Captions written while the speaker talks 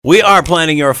We are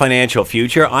planning your financial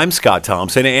future. I'm Scott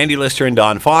Thompson. Andy Lister and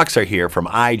Don Fox are here from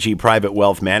IG Private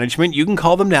Wealth Management. You can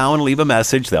call them now and leave a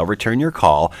message. They'll return your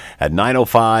call at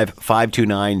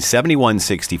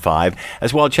 905-529-7165.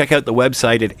 As well, check out the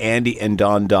website at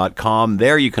andyanddon.com.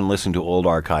 There you can listen to old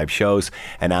archive shows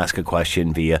and ask a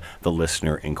question via the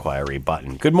listener inquiry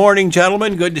button. Good morning,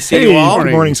 gentlemen. Good to see you all.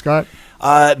 Good morning, Scott.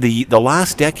 The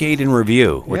last decade in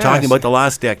review. We're talking about the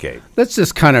last decade. Let's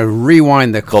just kind of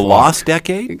rewind the clock. The lost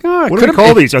decade? What do we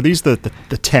call these? Are these the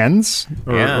tens?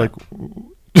 Or like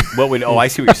what would? Oh, I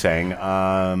see what you're saying.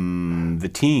 The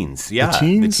teens. Yeah,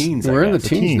 the teens. We're in the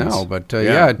teens now, but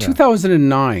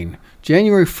 2009,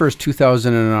 January 1st,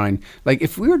 2009. Like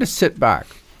if we were to sit back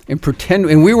and pretend,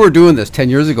 and we were doing this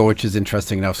 10 years ago, which is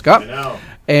interesting now, Scott. I know.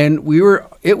 And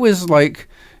it was like,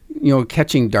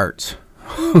 catching darts.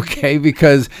 Okay,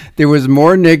 because there was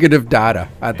more negative data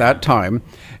at that time.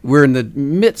 We're in the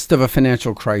midst of a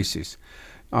financial crisis.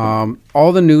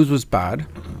 All the news was bad.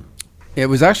 It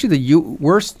was actually the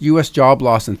worst U.S. job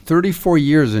loss in 34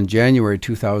 years in January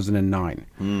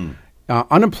 2009.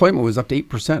 Unemployment was up to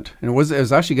 8%, and it was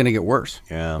actually going to get worse.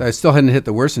 Yeah. I still hadn't hit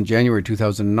the worst in January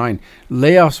 2009.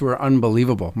 Layoffs were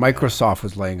unbelievable. Microsoft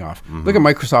was laying off. Look at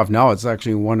Microsoft now. It's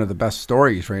actually one of the best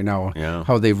stories right now,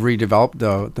 how they've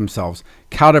redeveloped themselves.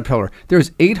 Caterpillar.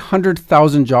 There's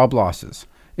 800,000 job losses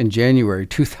in January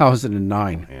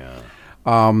 2009.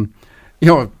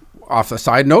 Off the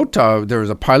side note, there was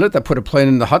a pilot that put a plane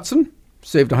in the Hudson.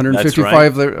 Saved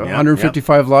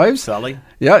 155 lives. Sully.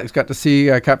 Yeah, he's got to see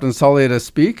Captain Sully to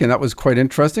speak, and that was quite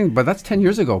interesting. But that's 10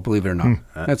 years ago, believe it or not.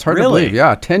 That's hard to believe.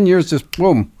 Yeah, 10 years, just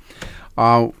boom.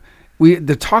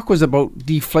 The talk was about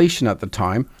deflation at the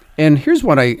time. And here's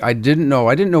what I didn't know.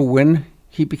 I didn't know when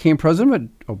he became president,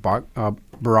 Barack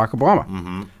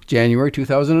Obama, January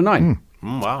 2009.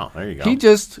 Wow, there you go. He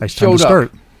just showed up.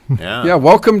 Yeah,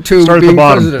 welcome to being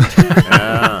president.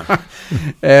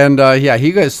 And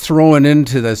he got thrown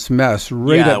into this mess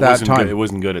at that time. It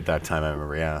wasn't good at that time, I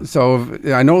remember, So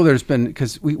I know there's been,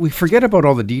 because we forget about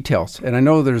all the details. And I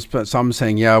know there's been some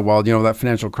saying, that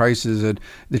financial crisis,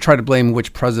 they try to blame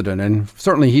which president. And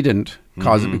certainly he didn't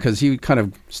cause it because he kind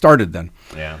of started then.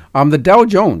 The Dow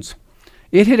Jones,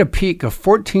 it hit a peak of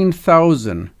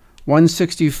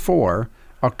 14,164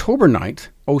 October 9th,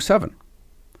 07.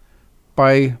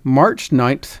 By March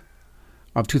 9th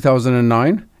of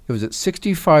 2009, it was at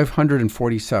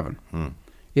 6,547.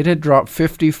 It had dropped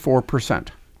 54%.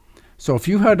 So if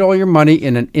you had all your money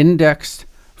in an indexed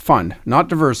fund, not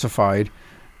diversified,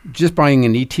 just buying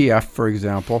an ETF, for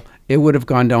example, it would have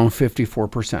gone down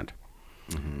 54%.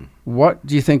 What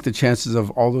do you think the chances of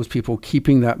all those people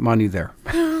keeping that money there?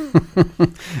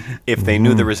 If they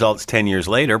knew the results 10 years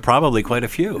later, probably quite a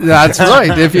few. That's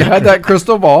right. If you had that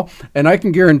crystal ball, and I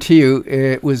can guarantee you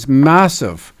it was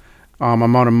massive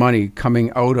amount of money coming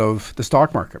out of the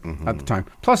stock market at the time.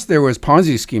 Plus, there was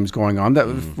Ponzi schemes going on that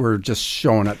were just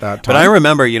shown at that time. But I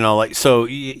remember, so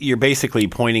you're basically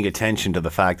pointing attention to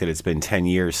the fact that it's been 10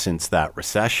 years since that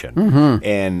recession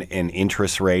and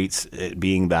interest rates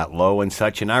being that low and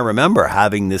such. And I remember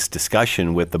having this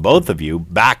discussion with the both of you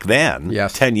back then,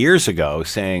 10 years ago,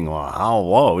 saying, well, how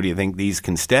low do you think these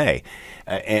can stay?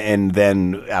 And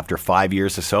then after 5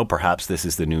 years or so, perhaps this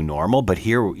is the new normal. But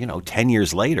here, 10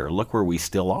 years later, look where we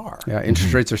still are. Yeah,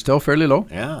 interest rates are still fairly low.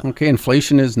 Yeah. Okay,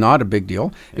 inflation is not a big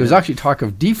deal. It was actually talk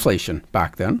of deflation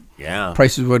back then. Yeah.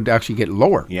 Prices would actually get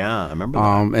lower. Yeah, I remember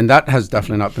that. And that has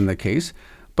definitely not been the case.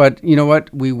 But you know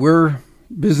what? We were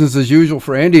business as usual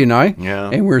for Andy and I. Yeah.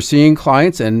 And we're seeing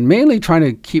clients and mainly trying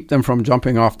to keep them from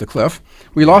jumping off the cliff.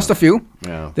 We lost a few.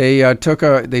 Yeah. They took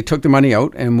the money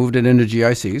out and moved it into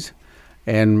GICs.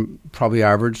 And probably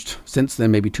averaged since then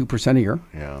maybe 2% a year.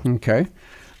 Yeah. Okay.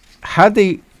 Had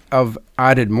they have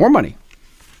added more money,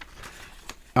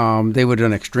 they would have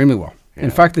done extremely well. Yeah. In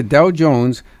fact, the Dow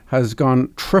Jones has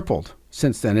tripled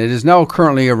since then. It is now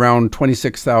currently around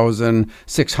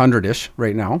 26,600-ish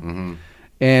right now.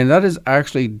 And that is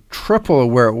actually triple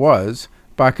where it was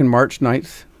back in March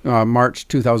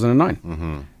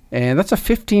 2009. And that's a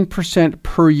 15%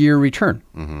 per year return.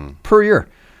 Per year.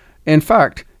 In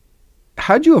fact,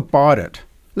 had you have bought it,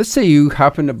 let's say you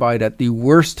happen to buy it at the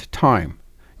worst time.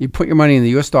 You put your money in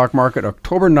the U.S. stock market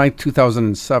October 9th,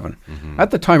 2007. At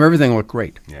the time, everything looked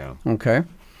great. Yeah. Okay.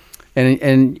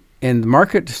 And the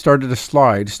market started to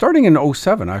slide, starting in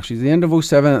 07, actually, the end of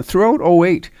 07, throughout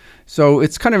 08. So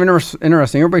it's kind of interesting.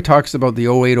 Everybody talks about the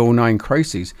 08-09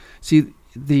 crises. See,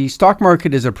 the stock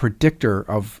market is a predictor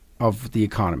of the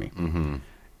economy.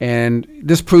 And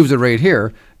this proves it right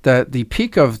here, that the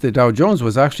peak of the Dow Jones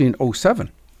was actually in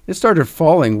 07. It started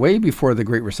falling way before the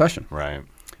Great Recession. Right.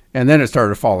 And then it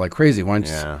started to fall like crazy once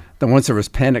Yeah. once there was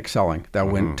panic selling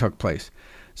that took place.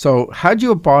 So had you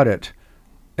have bought it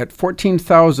at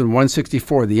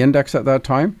 14,164, the index at that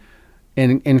time,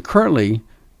 and currently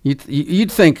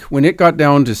you'd think when it got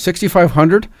down to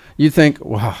 6,500, you'd think,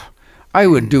 wow, I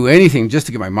would do anything just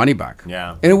to get my money back.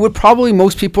 Yeah. And it would probably,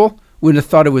 most people would have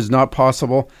thought it was not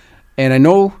possible. And I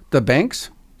know the banks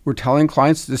were telling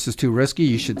clients this is too risky,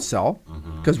 you should sell,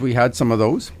 because we had some of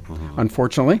those,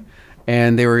 unfortunately.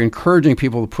 And they were encouraging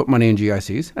people to put money in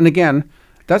GICs. And again,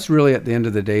 that's really at the end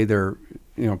of the day, their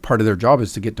part of their job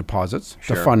is to get deposits,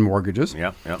 to fund mortgages.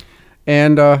 Yeah. Yeah.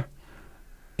 And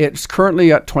it's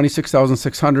currently at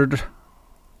 26,600,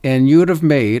 and you would have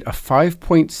made a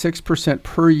 5.6%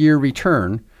 per year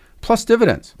return plus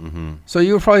dividends. So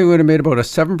you probably would have made about a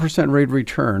 7% rate of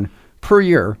return per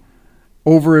year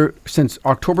over since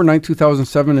October 9,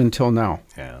 2007 until now,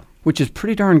 Yeah. which is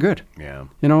pretty darn good. Yeah.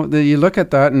 You look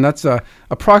at that, and that's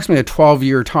approximately a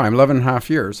 12-year time, 11 and a half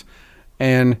years.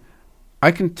 And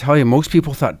I can tell you, most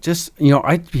people thought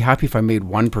I'd be happy if I made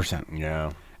 1%.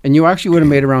 Yeah. And you actually would have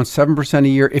made around 7% a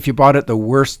year if you bought it the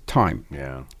worst time.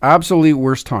 Yeah. Absolute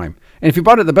worst time. And if you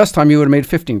bought it the best time, you would have made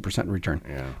 15% return.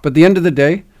 Yeah. But at the end of the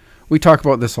day, we talk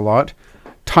about this a lot.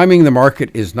 Timing the market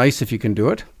is nice if you can do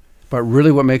it. But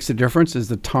really what makes the difference is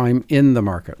the time in the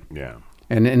market. Yeah.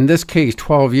 And in this case,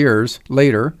 12 years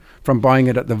later, from buying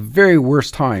it at the very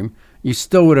worst time, you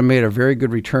still would have made a very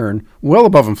good return, well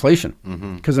above inflation.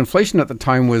 Because inflation at the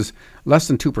time was less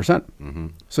than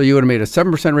 2%. So you would have made a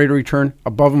 7% rate of return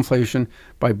above inflation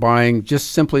by buying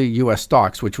just simply U.S.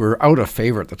 stocks, which were out of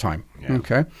favor at the time. Yeah.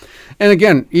 Okay. And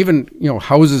again, even,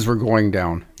 houses were going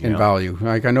down in Yeah. value.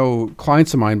 Like I know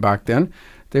clients of mine back then,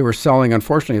 they were selling,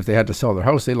 unfortunately, if they had to sell their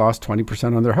house, they lost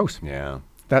 20% on their house. Yeah.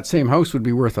 That same house would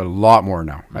be worth a lot more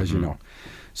now, as you know.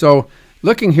 So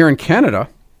looking here in Canada,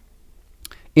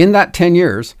 in that 10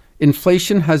 years,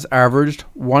 inflation has averaged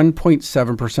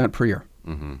 1.7% per year.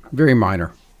 Very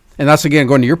minor. And that's, again,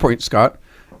 going to your point, Scott,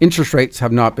 interest rates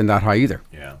have not been that high either.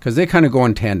 Yeah. Because they kind of go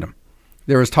in tandem.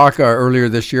 There was talk earlier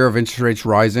this year of interest rates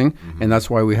rising, and that's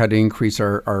why we had to increase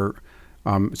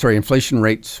inflation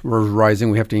rates were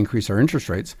rising. We have to increase our interest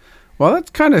rates. Well,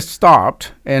 that's kind of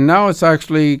stopped, and now it's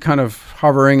actually kind of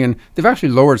hovering, and they've actually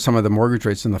lowered some of the mortgage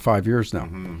rates in the 5 years now.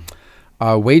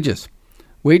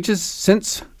 Wages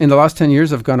since in the last 10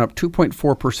 years have gone up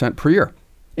 2.4% per year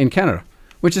in Canada,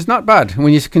 which is not bad.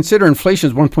 When you consider inflation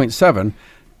is 1.7,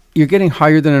 you're getting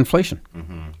higher than inflation.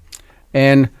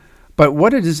 But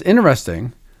what it is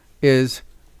interesting is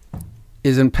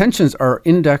in pensions are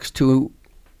indexed to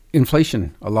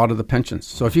inflation, a lot of the pensions.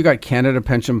 So if you got Canada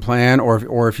Pension Plan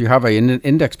or if you have an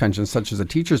index pension such as a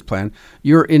teacher's plan,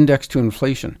 you're indexed to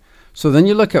inflation. So then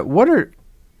you look at what are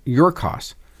your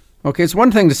costs. Okay, it's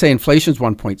one thing to say inflation's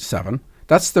 1.7.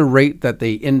 That's the rate that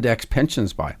they index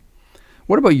pensions by.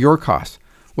 What about your costs?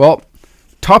 Well,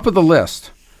 top of the list,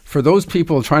 for those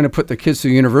people trying to put their kids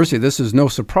through university, this is no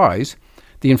surprise.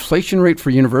 The inflation rate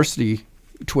for university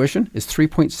tuition is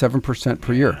 3.7%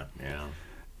 per year. Yeah.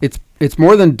 It's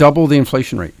more than double the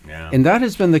inflation rate. Yeah. And that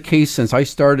has been the case since I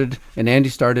started and Andy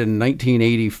started in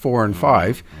 1984 and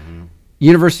 5.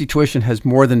 University tuition has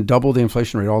more than doubled the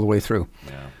inflation rate all the way through.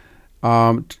 Yeah.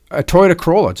 A Toyota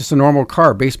Corolla, just a normal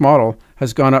car, base model,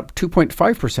 has gone up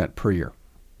 2.5% per year.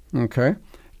 Okay.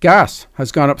 Gas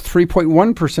has gone up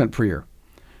 3.1% per year.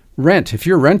 Rent, if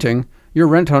you're renting, your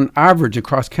rent on average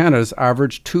across Canada is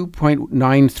average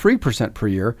 2.93% per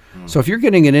year. So if you're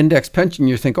getting an index pension,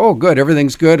 you think, oh, good,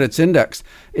 everything's good, it's indexed.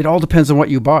 It all depends on what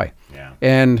you buy. Yeah.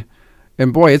 And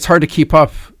boy, it's hard to keep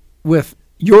up with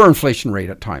your inflation rate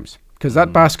at times because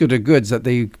that basket of goods that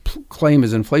they claim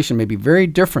is inflation may be very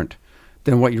different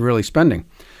than what you're really spending.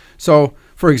 So,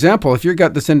 for example, if you've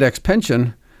got this index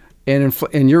pension and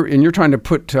you're trying to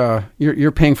put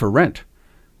you're paying for rent.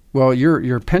 Well,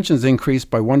 your pension's increased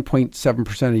by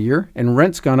 1.7% a year, and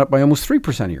rent's gone up by almost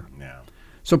 3% a year. Yeah.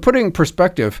 So putting in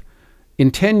perspective,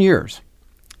 in 10 years,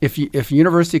 if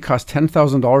university costs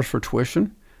 $10,000 for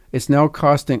tuition, it's now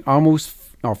costing almost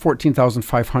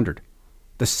 $14,500.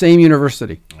 The same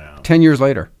university, Wow. 10 years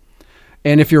later.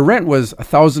 And if your rent was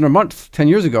 $1,000 a month 10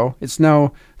 years ago, it's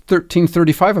now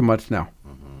 $1,335 a month now.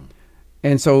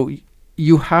 And so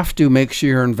you have to make sure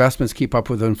your investments keep up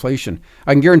with inflation.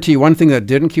 I can guarantee you one thing that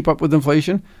didn't keep up with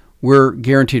inflation were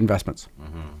guaranteed investments.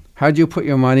 How do you put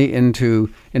your money into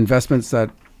investments that,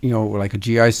 like a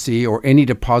GIC or any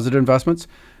deposit investments?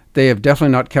 They have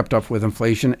definitely not kept up with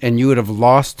inflation, and you would have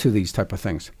lost to these type of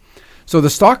things. So the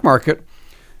stock market,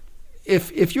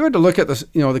 if you had to look at this,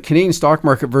 the Canadian stock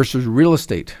market versus real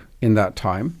estate in that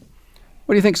time,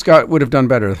 what do you think Scott would have done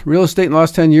better? Real estate in the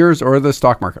last 10 years or the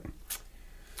stock market?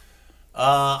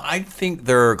 I think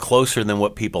they're closer than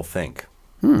what people think.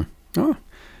 Oh,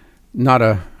 not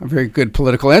a very good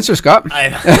political answer, Scott. I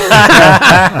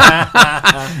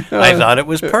thought it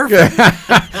was perfect.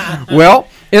 Well,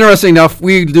 interesting enough,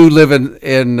 we do live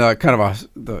in kind of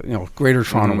the Greater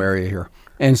Toronto area here,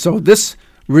 and so this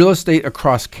real estate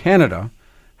across Canada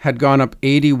had gone up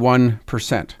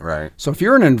 81%. Right. So if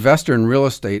you're an investor in real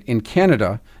estate in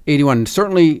Canada, 81,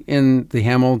 certainly in the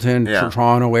Hamilton,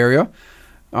 Toronto area,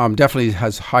 definitely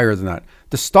has higher than that.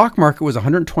 The stock market was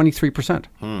 123%.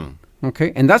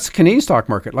 Okay, and that's the Canadian stock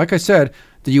market. Like I said,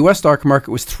 the U.S. stock market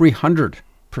was 300%.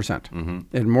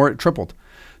 It tripled.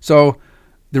 So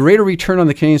the rate of return on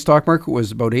the Canadian stock market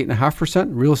was about 8.5%.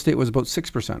 Real estate was about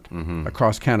 6%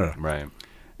 across Canada. Right.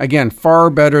 Again, far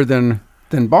better than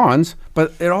bonds,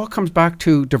 but it all comes back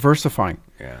to diversifying.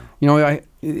 Yeah.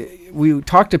 We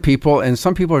talk to people, and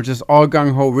some people are just all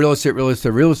gung-ho, real estate.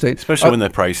 Especially when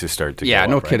the prices start to go up.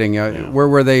 No kidding. Where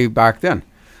were they back then?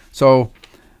 So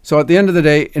at the end of the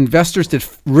day, investors did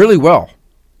really well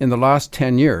in the last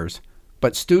 10 years,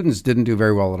 but students didn't do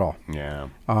very well at all. Yeah.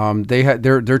 They had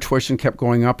their tuition kept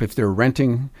going up. If they're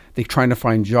renting, they're trying to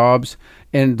find jobs,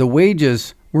 and the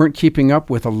wages weren't keeping up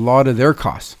with a lot of their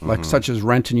costs, like such as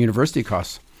rent and university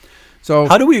costs. So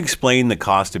how do we explain the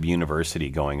cost of university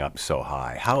going up so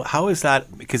high? How is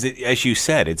that? Because as you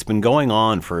said, it's been going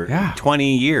on for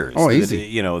 20 years. Oh,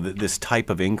 easy. This type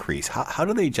of increase. How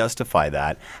do they justify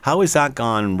that? How has that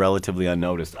gone relatively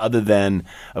unnoticed, other than,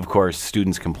 of course,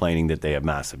 students complaining that they have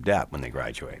massive debt when they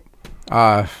graduate?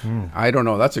 I don't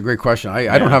know. That's a great question.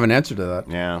 I don't have an answer to that.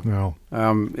 Yeah. No.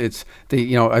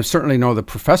 I certainly know the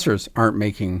professors aren't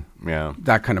making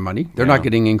that kind of money. They're not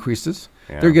getting increases.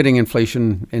 Yeah. They're getting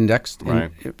inflation indexed.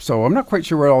 Right. So I'm not quite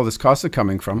sure where all this cost is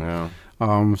coming from. Yeah.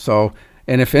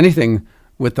 And if anything,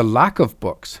 with the lack of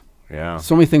books,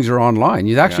 so many things are online.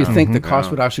 You'd actually think the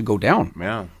cost would actually go down.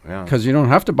 Yeah. Because you don't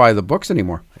have to buy the books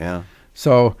anymore. Yeah.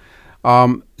 So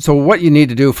what you need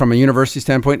to do from a university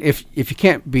standpoint, if you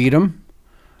can't beat them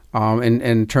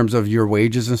in terms of your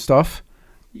wages and stuff,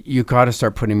 you got to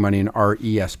start putting money in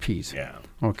RESPs. Yeah.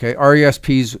 Okay,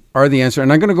 RESPs are the answer.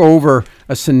 And I'm going to go over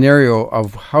a scenario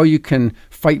of how you can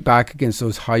fight back against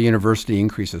those high university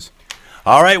increases.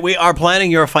 All right, we are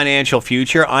planning your financial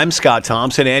future. I'm Scott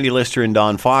Thompson. Andy Lister and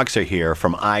Don Fox are here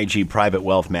from IG Private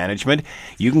Wealth Management.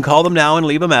 You can call them now and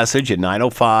leave a message at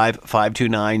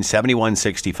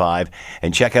 905-529-7165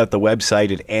 and check out the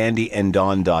website at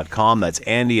andyanddon.com. That's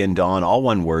andyanddon, all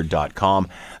one word.com.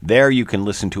 There you can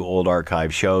listen to old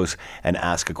archive shows and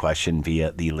ask a question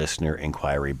via the listener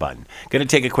inquiry button. Going to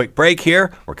take a quick break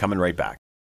here. We're coming right back.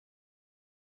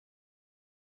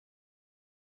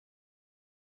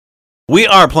 We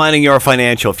are planning your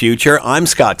financial future. I'm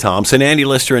Scott Thompson. Andy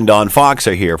Lister and Don Fox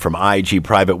are here from IG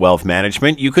Private Wealth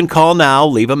Management. You can call now,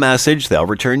 leave a message. They'll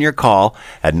return your call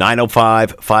at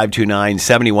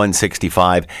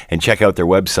 905-529-7165 and check out their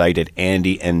website at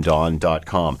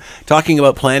andyanddon.com. Talking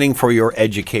about planning for your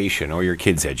education or your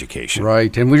kids' education.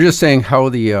 Right. And we're just saying how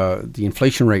the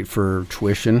inflation rate for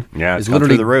tuition is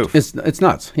literally through the roof. It's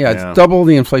nuts. It's double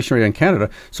the inflation rate in Canada.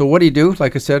 So what do?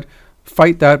 Like I said,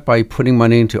 fight that by putting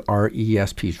money into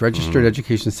RESPs, Registered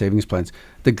Education Savings Plans.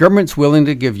 The government's willing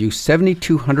to give you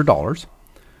 $7,200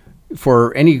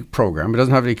 for any program.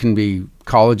 It can be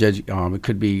college, it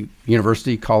could be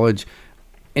university, college,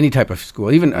 any type of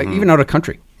school, even out of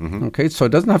country. Okay, so it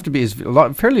doesn't have to be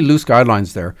fairly loose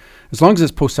guidelines there, as long as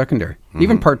it's post-secondary,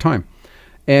 even part-time.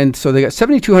 And so they got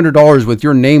 $7,200 with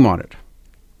your name on it,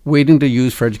 waiting to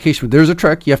use for education. But there's a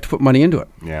trick. You have to put money into it.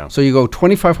 Yeah. So you go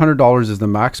 $2,500 is the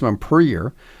maximum per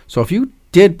year. So if you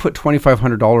did put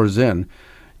 $2,500 in,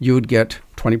 you would get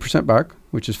 20% back,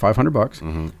 which is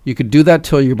 $500. You could do that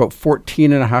till you're about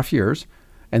 14 and a half years,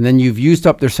 and then you've used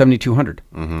up their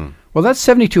 $7,200. Well, that's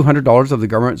 $7,200 of the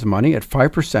government's money at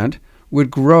 5%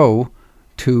 would grow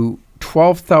to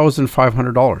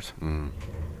 $12,500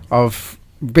 of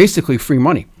basically free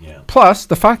money. Plus,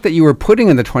 the fact that you were putting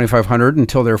in the $2,500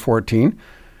 until they're 14,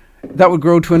 that would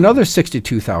grow to another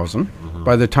 $62,000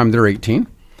 by the time they're 18.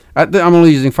 I'm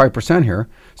only using 5% here.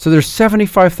 So there's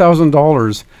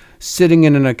 $75,000 sitting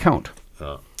in an account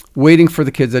waiting for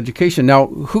the kids' education. Now,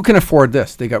 who can afford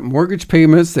this? They got mortgage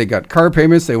payments, they got car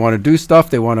payments, they want to do stuff,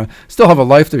 they want to still have a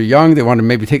life, they're young, they want to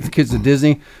maybe take the kids to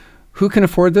Disney. Who can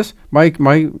afford this?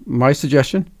 My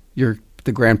suggestion, you're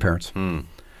the grandparents.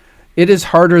 It is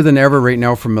harder than ever right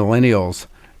now for millennials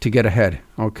to get ahead,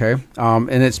 okay? And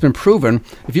it's been proven.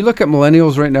 If you look at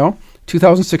millennials right now,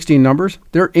 2016 numbers,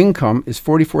 their income is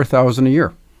 $44,000 a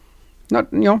year.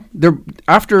 They're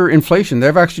after inflation,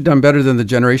 they've actually done better than the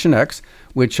Generation X,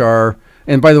 which are,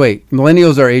 and by the way,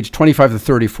 millennials are aged 25 to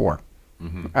 34.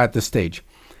 at this stage.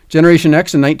 Generation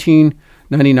X in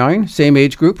 1999, same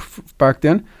age group back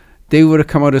then, they would have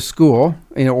come out of school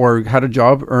or had a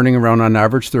job earning around on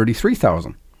average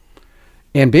 $33,000.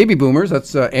 And baby boomers,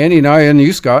 that's Andy and I and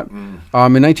you, Scott, in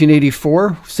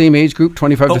 1984, same age group,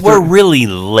 25 to 30. But we're really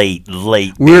late.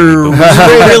 We're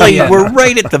We're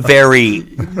right at the very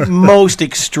most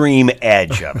extreme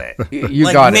edge of it. You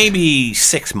like got it. maybe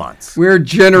 6 months. We're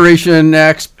Generation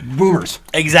X boomers.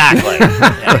 Exactly.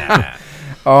 Yeah.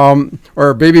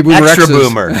 Or baby boomer Extra X's.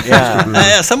 boomer.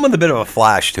 Yeah. Some with a bit of a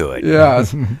flash to it. Yeah,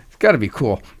 it's got to be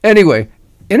cool. Anyway,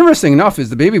 interesting enough is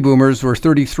the baby boomers were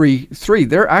 33.3.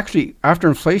 They're actually, after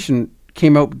inflation,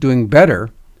 came out doing better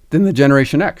than the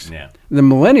Generation X. Yeah. The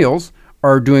millennials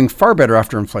are doing far better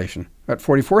after inflation at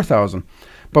 44,000.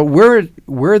 But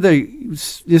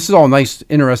this is all nice,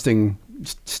 interesting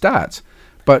stats,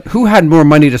 but who had more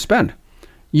money to spend?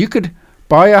 You could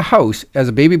buy a house as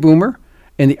a baby boomer,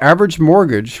 and the average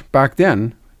mortgage back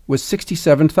then was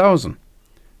 $67,000.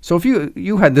 So if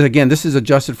you had, again, this is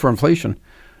adjusted for inflation.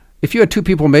 If you had two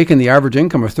people making the average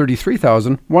income of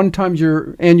 $33,000, 1 times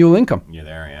your annual income. You're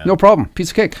there, yeah. No problem.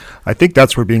 Piece of cake. I think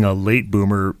that's where being a late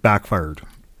boomer backfired,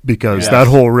 because that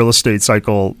whole real estate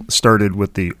cycle started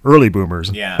with the early boomers.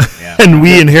 Yeah. And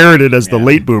we inherited as the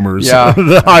late boomers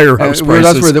the higher house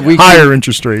prices, that's where higher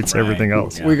interest rates, everything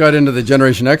else. We got into the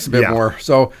Generation X a bit more.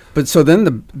 So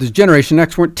then the Generation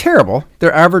X weren't terrible.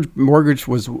 Their average mortgage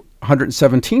was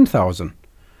 $117,000,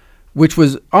 which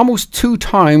was almost 2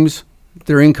 times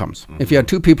their incomes. If you had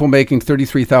two people making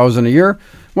 $33,000 a year,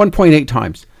 1.8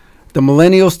 times. The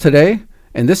millennials today,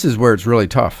 and this is where it's really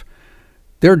tough,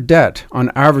 their debt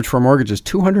on average for a mortgage is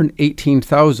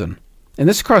 $218,000. And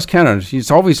this is across Canada.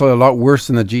 It's obviously a lot worse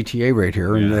than the GTA rate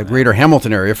here, in the greater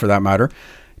Hamilton area for that matter.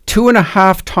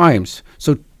 2.5 times.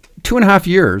 So 2.5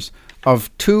 years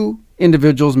of 2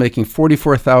 individuals making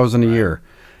 $44,000 a year.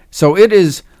 So it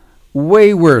is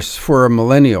way worse for a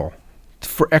millennial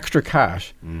for extra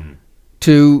cash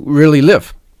to really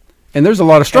live. And there's a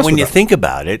lot of stress. And when with you that. think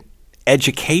about it,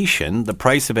 education, the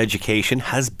price of education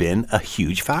has been a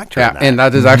huge factor in that. And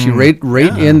that is actually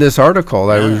right in this article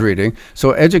that I was reading.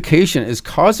 So education is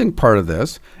causing part of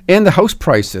this, and the house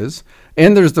prices,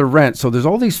 and there's the rent. So there's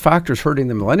all these factors hurting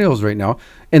the millennials right now.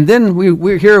 And then we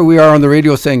are on the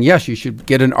radio saying, yes, you should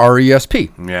get an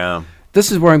RESP. Yeah.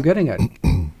 This is where I'm getting at.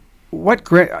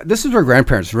 This is where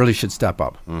grandparents really should step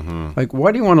up. Like,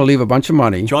 why do you want to leave a bunch of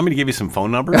money? Do you want me to give you some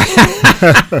phone numbers?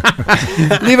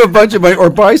 Leave a bunch of money, or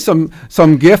buy some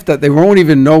gift that they won't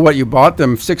even know what you bought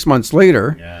them 6 months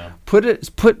later. Yeah.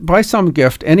 Buy some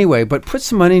gift anyway, but put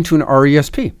some money into an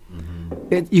RESP.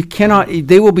 You cannot.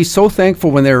 They will be so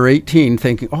thankful when they're 18,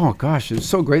 thinking, "Oh gosh, it's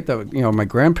so great that my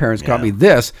grandparents got me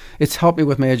this. It's helped me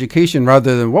with my education."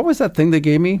 Rather than, what was that thing they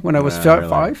gave me when I was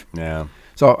 5? Yeah.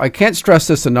 So I can't stress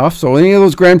this enough. So any of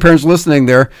those grandparents listening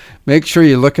there, make sure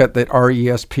you look at that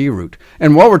RESP route.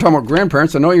 And while we're talking about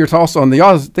grandparents, I know you're also on the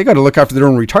odds. They got to look after their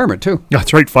own retirement too.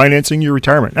 That's right, financing your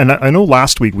retirement. And I know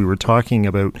last week we were talking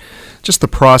about just the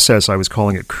process, I was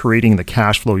calling it creating the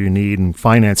cash flow you need and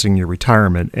financing your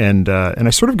retirement. And I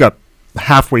sort of got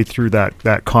halfway through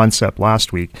that concept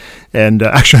last week. And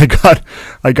actually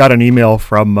I got an email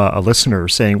from a listener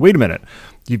saying, wait a minute,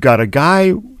 you've got a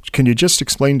guy. Can you just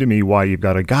explain to me why you've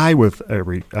got a guy with a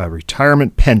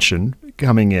retirement pension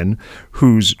coming in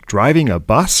who's driving a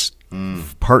bus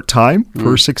part-time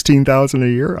for $16,000 a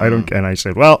year? I don't. And I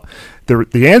said, well,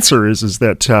 the answer is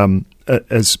that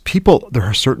as people, there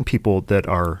are certain people that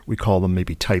are, we call them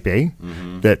maybe type A,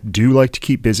 that do like to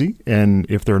keep busy. And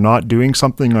if they're not doing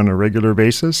something on a regular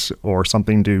basis or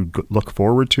something to look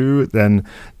forward to, then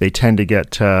they tend to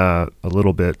get a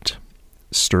little bit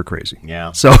stir crazy.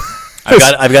 Yeah. So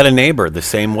I've got a neighbor the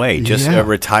same way, just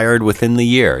retired within the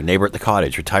year. Neighbor at the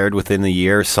cottage, retired within the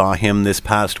year. Saw him this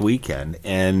past weekend,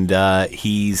 and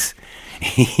he's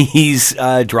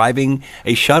driving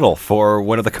a shuttle for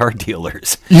one of the car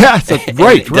dealers. Yeah,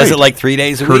 right. Does it like 3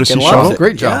 days a Courtesy week and shuttle. loves it.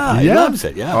 Great job. Yeah, he loves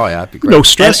it. Yeah. Oh yeah, that'd be great. No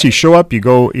stress. You show up, you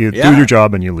go, you do your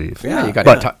job, and you leave. Yeah, you got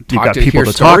But you got people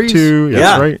to talk to.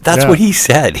 That's right. That's what he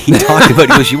said. He talked about.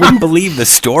 He goes, "You wouldn't believe the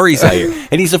stories I hear."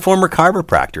 And he's a former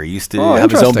chiropractor. He used to have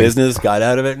his own interesting. business. Got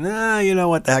out of it. You know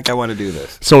what the heck? I want to do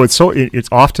this. So it's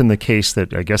often the case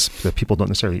that I guess that people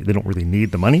don't really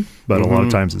need the money, but a lot of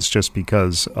times it's just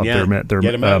because of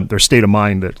their state of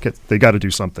mind that they got to do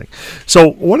something.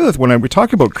 So when we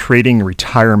talk about creating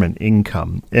retirement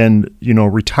income, and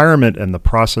retirement and the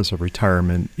process of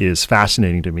retirement is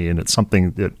fascinating to me, and it's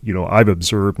something that I've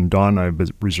observed, and Don and I've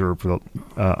observed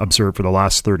for the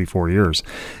last 34 years,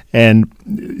 and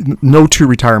no two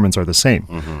retirements are the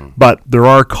same, but there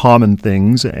are common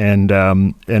things, and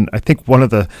I think one of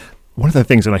one of the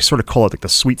things, and I sort of call it like the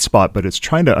sweet spot, but it's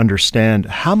trying to understand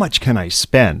how much can I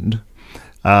spend,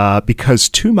 because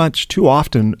too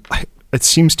often, it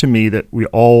seems to me that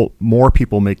more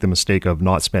people make the mistake of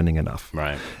not spending enough.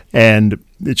 Right. And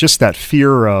it's just that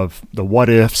fear of the what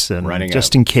ifs and Running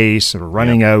just out. in case or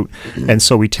running out. And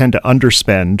so we tend to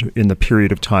underspend in the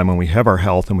period of time when we have our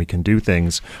health and we can do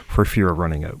things for fear of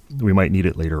running out. We might need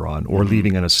it later on or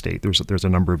leaving an estate. There's a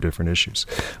number of different issues.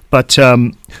 But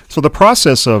so the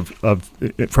process of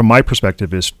from my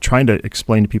perspective is trying to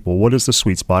explain to people what is the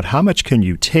sweet spot, how much can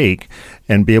you take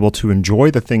and be able to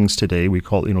enjoy the things today. We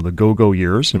call it, the go-go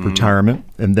years of retirement,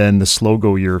 and then the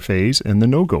slow-go year phase and the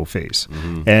no-go phase.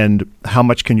 And how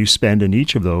much can you spend in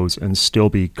each of those and still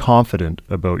be confident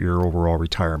about your overall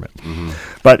retirement.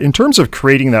 But in terms of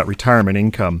creating that retirement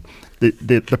income,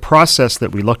 the process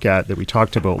that we look at, that we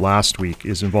talked about last week,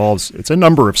 it's a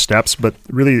number of steps, but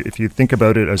really if you think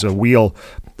about it as a wheel,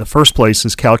 the first place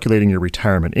is calculating your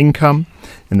retirement income,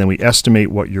 and then we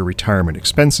estimate what your retirement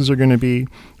expenses are going to be.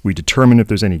 We determine if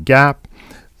there's any gap.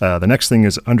 The next thing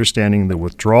is understanding the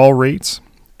withdrawal rates,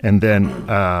 and then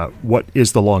what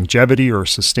is the longevity or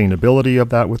sustainability of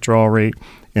that withdrawal rate,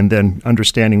 and then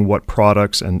understanding what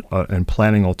products and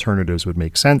planning alternatives would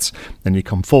make sense. Then you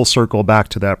come full circle back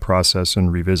to that process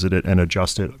and revisit it and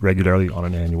adjust it regularly on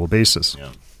an annual basis. Yeah.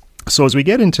 So as we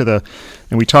get into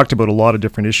and we talked about a lot of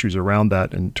different issues around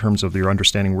that in terms of your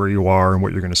understanding where you are and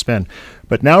what you're going to spend.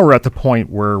 But now we're at the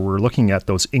point where we're looking at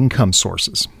those income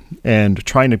sources and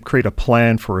trying to create a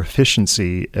plan for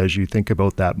efficiency as you think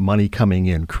about that money coming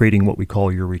in, creating what we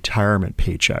call your retirement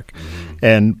paycheck.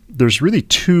 And there's really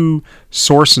two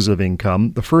sources of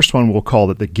income. The first one we'll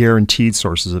call it the guaranteed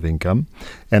sources of income,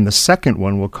 and the second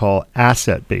one we'll call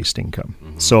asset-based income.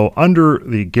 So under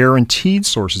the guaranteed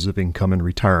sources of income in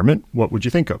retirement, what would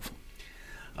you think of?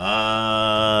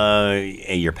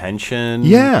 Your pension.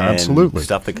 Yeah, and absolutely.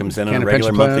 Stuff that comes in on a Canada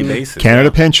regular pension monthly plan. basis.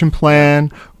 Canada Pension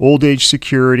Plan, Old Age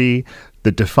Security,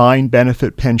 the defined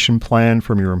benefit pension plan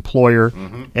from your employer,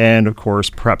 and of course,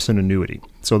 perhaps an annuity.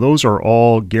 So those are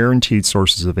all guaranteed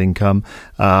sources of income.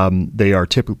 They are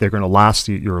they're going to last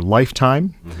your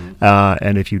lifetime,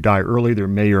 and if you die early, there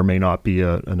may or may not be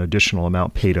an additional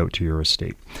amount paid out to your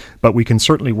estate. But we can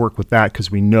certainly work with that because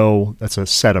we know that's a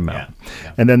set amount.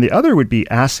 Yeah. And then the other would be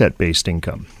asset-based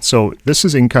income. So this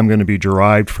is income going to be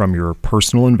derived from your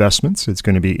personal investments. It's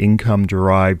going to be income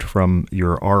derived from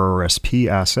your RRSP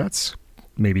assets,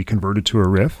 maybe converted to a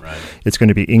RIF. Right. It's going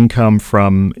to be income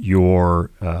from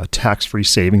your tax-free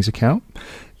savings account,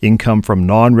 income from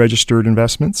non-registered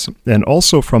investments, and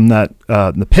also from that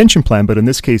the pension plan, but in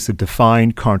this case, the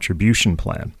defined contribution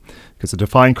plan. Because the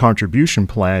defined contribution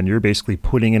plan, you're basically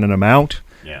putting in an amount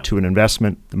to an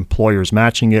investment, the employer's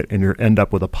matching it, and you end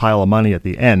up with a pile of money at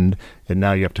the end, and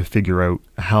now you have to figure out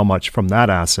how much from that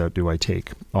asset do I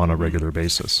take on a regular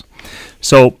basis.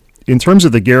 So in terms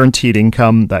of the guaranteed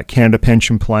income, that Canada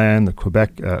Pension Plan, the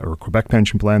Quebec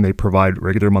Pension Plan, they provide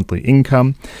regular monthly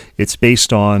income. It's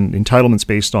based on entitlements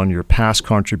based on your past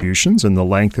contributions and the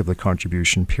length of the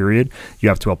contribution period. You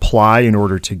have to apply in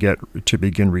order to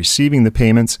begin receiving the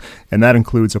payments, and that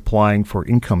includes applying for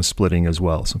income splitting as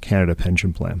well. So Canada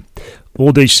Pension Plan.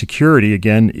 Old Age Security,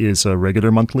 again, is a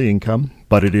regular monthly income,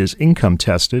 but it is income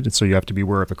tested, and so you have to be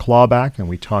aware of the clawback, and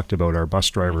we talked about our bus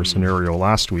driver scenario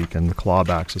last week and the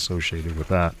clawbacks associated with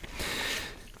that.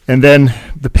 And then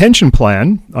the pension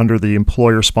plan, under the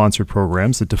employer-sponsored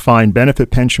programs, the defined benefit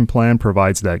pension plan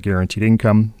provides that guaranteed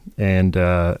income, and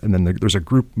then there's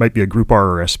might be a group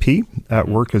RRSP at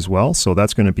work as well, so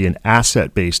that's going to be an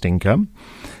asset-based income.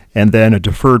 And then a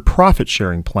deferred profit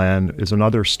sharing plan is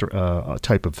another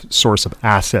type of source of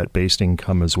asset-based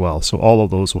income as well. So all of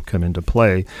those will come into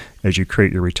play as you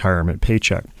create your retirement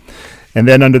paycheck. And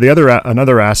then under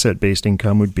another asset-based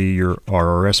income would be your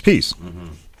RRSPs.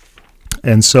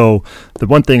 And so the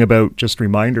one thing about, just a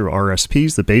reminder,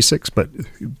 RSPs, the basics, but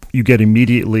you get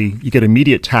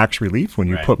immediate tax relief when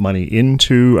you put money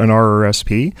into an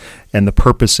RRSP, and the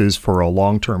purpose is for a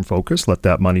long-term focus. Let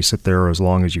that money sit there as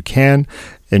long as you can,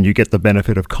 and you get the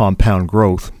benefit of compound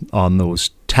growth on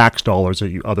those tax dollars that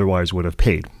you otherwise would have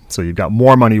paid. So you've got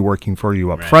more money working for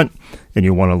you up front, and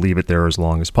you want to leave it there as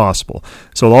long as possible.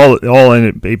 So all in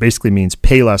it basically means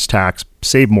pay less tax,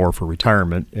 save more for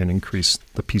retirement, and increase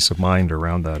the peace of mind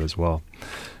around that as well.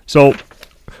 So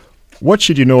what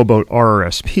should you know about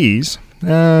RRSPs?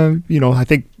 I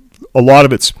think a lot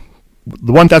of it's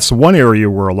that's the one area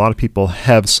where a lot of people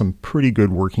have some pretty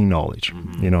good working knowledge,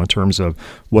 in terms of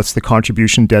what's the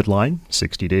contribution deadline,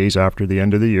 60 days after the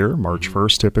end of the year, March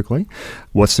 1st typically.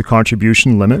 What's the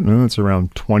contribution limit? It's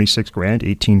around $26,000,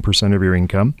 18% of your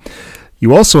income.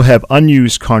 You also have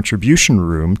unused contribution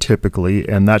room typically,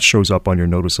 and that shows up on your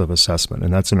notice of assessment.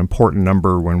 And that's an important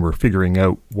number when we're figuring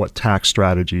out what tax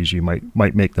strategies you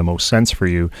might make the most sense for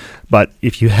you. But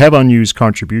if you have unused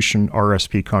contribution,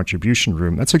 RSP contribution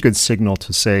room, that's a good signal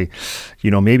to say,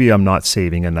 maybe I'm not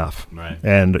saving enough. Right.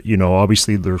 And,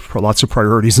 obviously there's lots of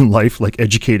priorities in life, like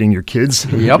educating your kids.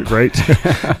 Yep. Right?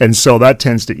 And so that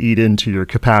tends to eat into your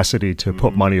capacity to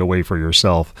put money away for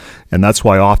yourself. And that's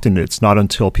why often it's not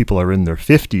until people are in their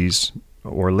 50s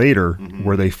or later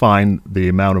where they find the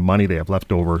amount of money they have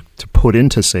left over to put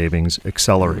into savings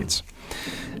accelerates.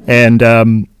 And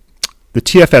the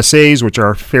TFSAs, which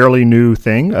are a fairly new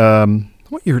thing,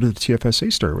 what year did the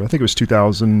TFSA start? I think it was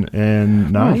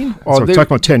 2009. So we're talking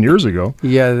about 10 years ago.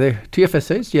 Yeah, the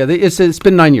TFSAs. Yeah, it's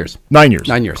been 9 years. 9 years.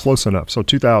 9 years. Close enough. So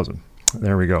 2000.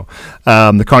 There we go.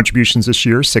 The contributions this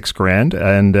year, $6,000,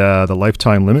 and the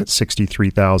lifetime limit,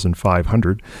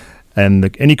 $63,500.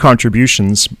 And any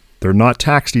contributions, they're not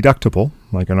tax deductible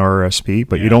like an RRSP,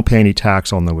 but you don't pay any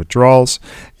tax on the withdrawals.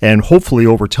 And hopefully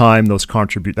over time,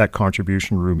 that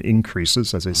contribution room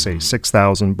increases, as I say,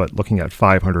 $6,000, but looking at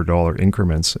 $500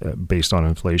 increments based on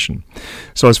inflation.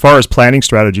 So as far as planning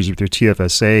strategies with your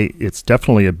TFSA, it's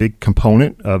definitely a big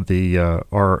component of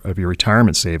of your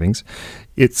retirement savings.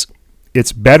 It's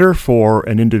better for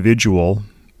an individual.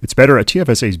 A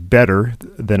TFSA is better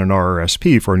than an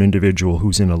RRSP for an individual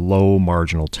who's in a low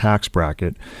marginal tax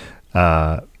bracket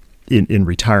in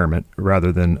retirement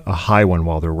rather than a high one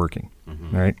while they're working,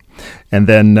 right? And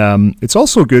then it's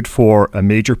also good for a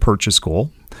major purchase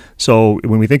goal. So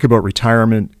when we think about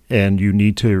retirement and you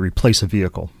need to replace a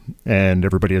vehicle, and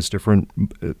everybody has different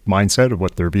mindset of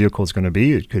what their vehicle is going to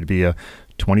be. It could be a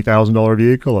 $20,000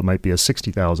 vehicle. It might be a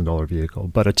 $60,000 vehicle.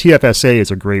 But a TFSA is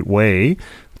a great way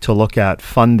to look at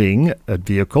funding a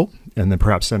vehicle and then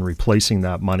perhaps replacing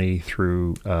that money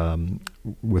through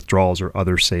withdrawals or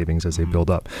other savings as they build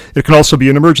up. It can also be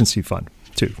an emergency fund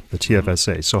too, the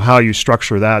TFSA. So how you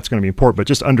structure that is going to be important, but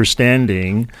just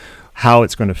understanding how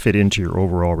it's going to fit into your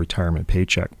overall retirement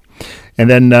paycheck. And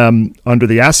then under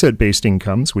the asset-based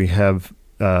incomes, we have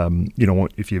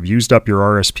if you've used up your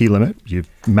RSP limit, you've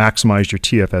maximized your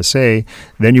TFSA,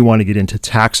 then you want to get into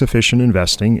tax-efficient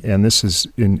investing. And this is,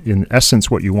 in essence,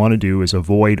 what you want to do is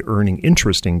avoid earning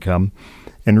interest income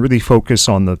and really focus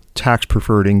on the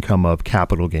tax-preferred income of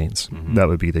capital gains. That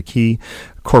would be the key.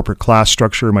 Corporate class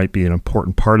structure might be an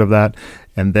important part of that.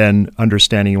 And then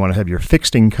understanding you want to have your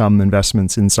fixed income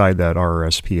investments inside that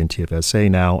RRSP and TFSA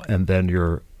now, and then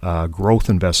your growth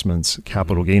investments,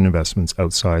 capital gain investments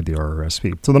outside the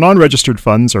RRSP. So the non-registered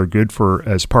funds are good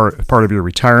as part of your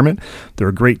retirement. They're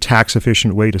a great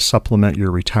tax-efficient way to supplement your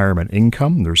retirement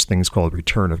income. There's things called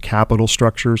return of capital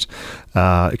structures.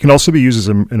 It can also be used as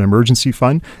an emergency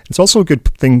fund. It's also a good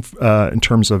thing in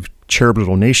terms of charitable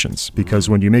donations, because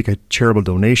when you make a charitable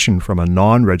donation from a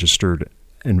non-registered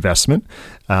investment,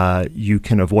 you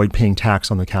can avoid paying tax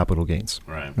on the capital gains.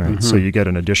 Right? So you get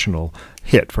an additional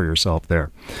hit for yourself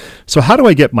there. So how do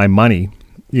I get my money?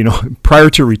 Prior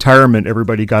to retirement,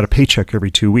 everybody got a paycheck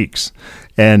every 2 weeks.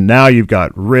 And now you've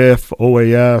got RIF,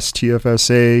 OAS,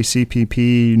 TFSA,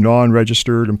 CPP,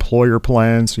 non-registered employer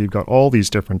plans. So you've got all these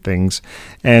different things.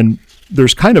 And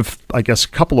there's kind of, I guess, a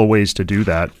couple of ways to do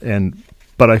that.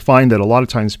 But I find that a lot of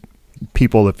times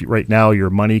people, if right now your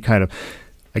money kind of,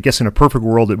 I guess in a perfect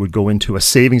world, it would go into a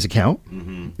savings account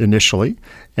initially,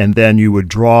 and then you would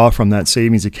draw from that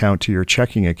savings account to your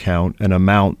checking account an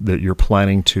amount that you're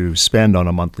planning to spend on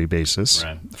a monthly basis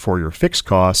for your fixed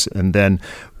costs. And then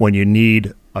when you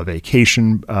need a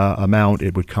vacation amount,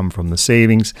 it would come from the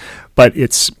savings. But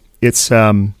it's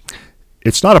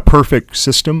not a perfect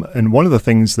system. And one of the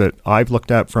things that I've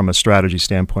looked at from a strategy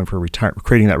standpoint for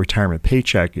creating that retirement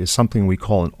paycheck is something we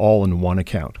call an all-in-one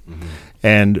account.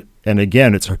 And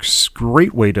again, it's a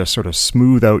great way to sort of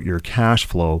smooth out your cash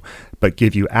flow, but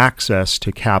give you access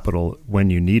to capital when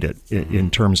you need it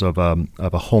in terms of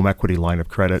a home equity line of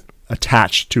credit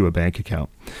attached to a bank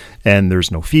account. And there's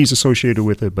no fees associated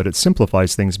with it, but it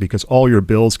simplifies things because all your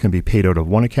bills can be paid out of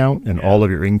one account and all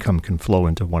of your income can flow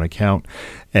into one account.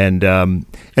 And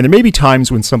there may be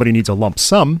times when somebody needs a lump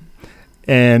sum,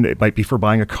 and it might be for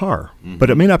buying a car,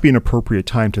 but it may not be an appropriate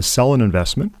time to sell an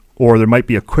investment. Or there might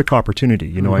be a quick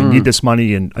opportunity. I need this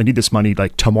money, and I need this money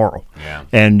like tomorrow.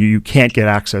 And you can't get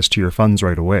access to your funds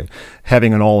right away.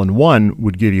 Having an all-in-one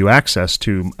would give you access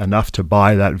to enough to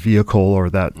buy that vehicle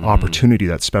or that opportunity,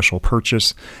 that special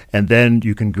purchase. And then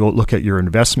you can go look at your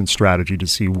investment strategy to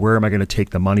see where am I going to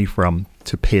take the money from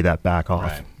to pay that back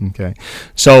off. Okay.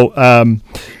 So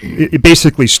it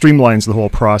basically streamlines the whole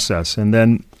process. And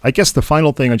then I guess the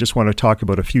final thing, I just want to talk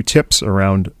about a few tips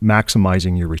around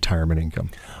maximizing your retirement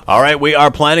income. All right, we are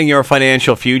planning your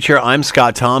financial future. I'm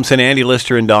Scott Thompson. Andy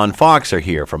Lister and Don Fox are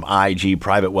here from IG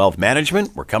Private Wealth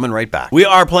Management. We're coming right back. We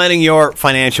are planning your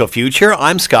financial future.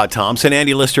 I'm Scott Thompson.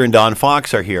 Andy Lister and Don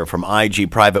Fox are here from IG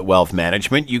Private Wealth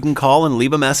Management. You can call and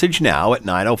leave a message now at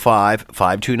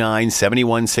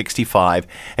 905-529-7165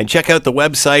 and check out the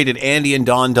website at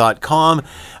andyanddon.com.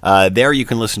 There you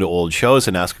can listen to old shows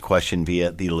and ask a question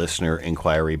via the listener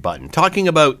inquiry button. Talking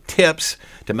about tips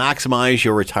to maximize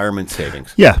your retirement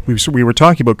savings. Yeah, we were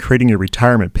talking about creating your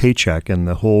retirement paycheck and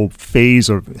the whole phase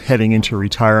of heading into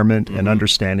retirement and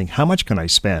understanding how much can I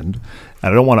spend.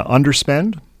 And I don't want to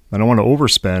underspend. I don't want to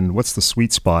overspend. What's the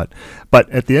sweet spot? But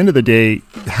at the end of the day,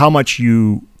 how much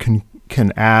you can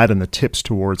add and the tips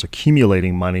towards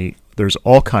accumulating money, there's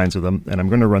all kinds of them, and I'm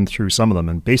going to run through some of them.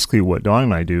 And basically what Don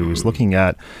and I do is looking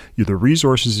at the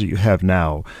resources that you have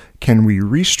now. Can we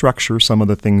restructure some of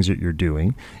the things that you're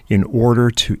doing in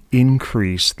order to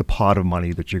increase the pot of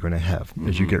money that you're going to have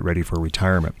as you get ready for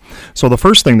retirement? So the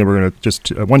first thing that we're going to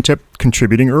just, one tip,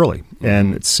 contributing early.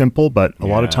 And it's simple, but a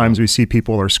lot of times we see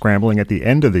people are scrambling at the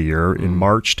end of the year in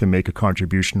March to make a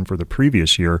contribution for the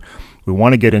previous year. We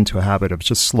want to get into a habit of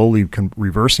just slowly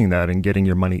reversing that and getting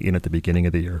your money in at the beginning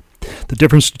of the year. The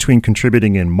difference between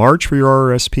contributing in March for your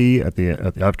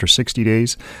RRSP after 60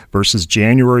 days versus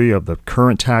January of the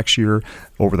current tax year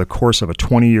over the course of a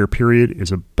 20-year period is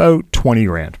about 20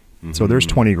 grand. So there's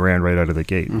 20 grand right out of the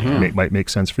gate. It might make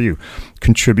sense for you.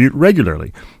 Contribute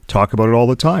regularly. Talk about it all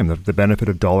the time. The benefit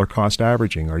of dollar cost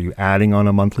averaging. Are you adding on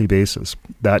a monthly basis?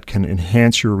 That can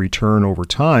enhance your return over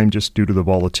time just due to the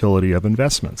volatility of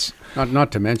investments.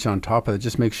 Not to mention on top of it,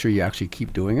 just make sure you actually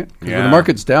keep doing it. When the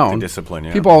market's down,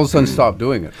 discipline, people all of a sudden stop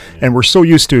doing it. And we're so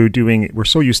used to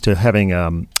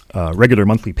having regular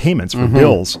monthly payments for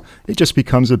bills. It just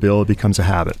becomes a bill. It becomes a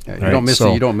habit. Yeah, you don't miss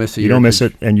it. You don't miss it. You don't miss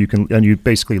it, and you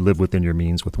basically live within your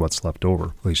means with what's left over.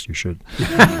 At least you should.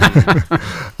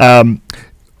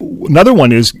 Another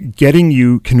one is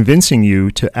convincing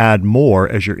you to add more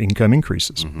as your income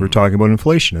increases. We're talking about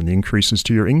inflation and the increases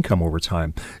to your income over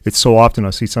time. It's so often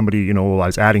I see somebody, I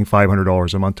was adding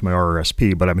 $500 a month to my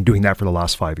RRSP, but I've been doing that for the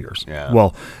last 5 years. Yeah.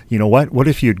 Well, you know what? What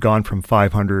if you had gone from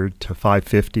 500 to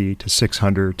 550 to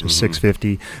 600 to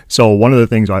 650? So one of the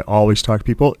things I always talk to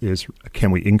people is, can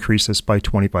we increase this by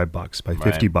 $25, by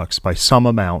 $50, by some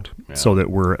amount, so that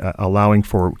we're allowing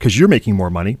for, because you're making more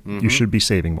money, you should be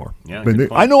saving more. Yeah,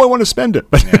 I know I want to spend it,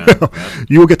 but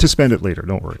you will get to spend it later.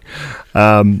 Don't worry.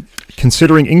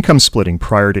 Considering income splitting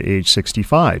prior to age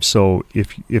 65. So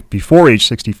if before age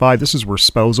 65, this is where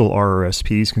spousal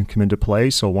RRSPs can come into play.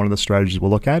 So one of the strategies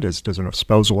we'll look at is, does a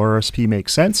spousal RRSP make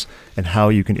sense, and how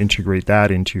you can integrate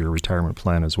that into your retirement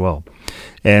plan as well.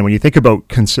 And when you think about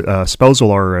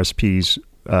spousal RRSPs,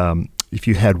 if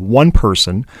you had one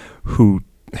person who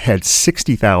had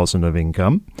 $60,000 of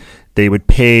income, they would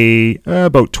pay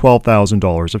about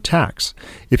 $12,000 of tax.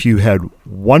 If you had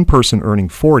one person earning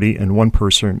 40 and one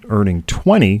person earning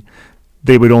 20,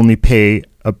 they would only pay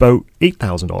about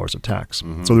 $8,000 of tax.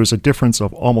 So there's a difference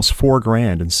of almost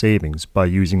 $4,000 in savings by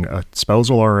using a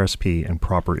spousal RSP and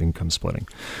proper income splitting.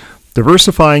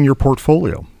 Diversifying your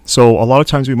portfolio. So a lot of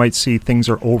times we might see things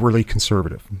are overly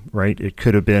conservative, right? It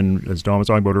could have been, as Don was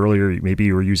talking about earlier, maybe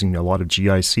you were using a lot of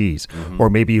GICs, or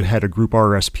maybe you had a group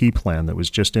RSP plan that was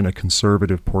just in a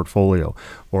conservative portfolio,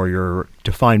 or your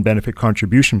defined benefit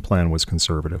contribution plan was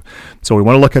conservative. So we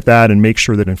want to look at that and make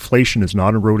sure that inflation is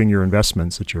not eroding your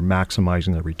investments, that you're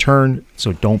maximizing the return,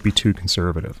 so don't be too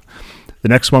conservative. The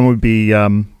next one would be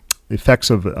effects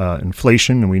of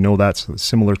inflation, and we know that's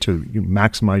similar to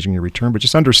maximizing your return, but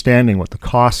just understanding what the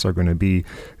costs are going to be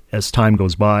as time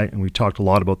goes by. And we talked a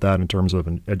lot about that in terms of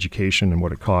an education and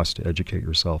what it costs to educate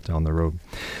yourself down the road.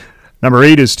 Number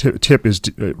 8 is tip is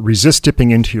resist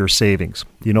dipping into your savings.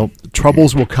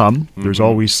 Troubles will come. There's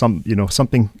always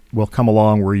something will come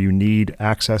along where you need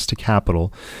access to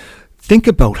capital. Think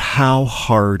about how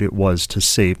hard it was to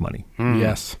save money.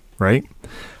 Yes. Right?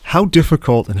 How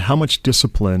difficult and how much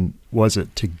discipline was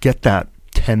it to get that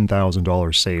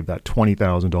 $10,000 saved, that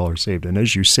 $20,000 saved? And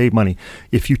as you save money,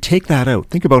 if you take that out,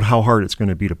 think about how hard it's going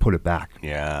to be to put it back.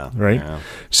 Yeah. Right? Yeah.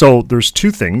 So there's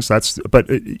two things. But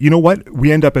you know what?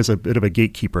 We end up as a bit of a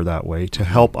gatekeeper that way to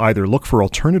help either look for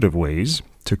alternative ways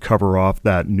to cover off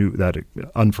that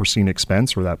unforeseen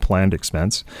expense or that planned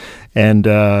expense, and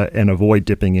avoid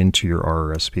dipping into your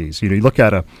RRSPs. You look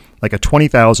at a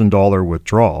 $20,000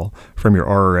 withdrawal from your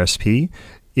RRSP.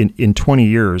 in 20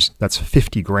 years, that's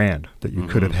 50 grand that you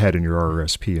could have had in your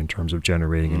RRSP in terms of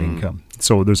generating an income.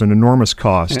 So there's an enormous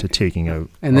cost to taking out.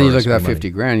 And then you look at that money. 50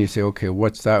 grand, you say, okay,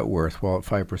 what's that worth? Well, at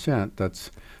 5%,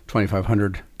 that's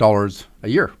 $2,500 a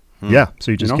year. Yeah, so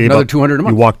you just gave another up, $200 a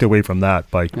month. You walked away from that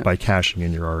by cashing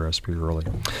in your RRSP early.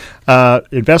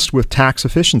 Invest with tax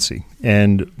efficiency,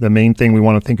 and the main thing we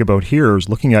want to think about here is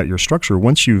looking at your structure.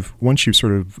 Once you've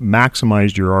sort of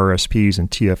maximized your RRSPs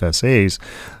and TFSAs,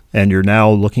 and you're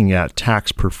now looking at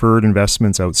tax preferred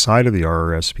investments outside of the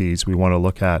RRSPs, we want to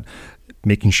look at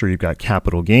making sure you've got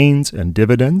capital gains and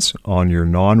dividends on your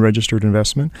non-registered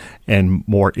investment and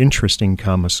more interest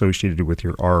income associated with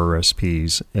your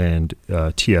RRSPs and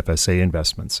TFSA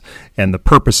investments. And the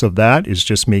purpose of that is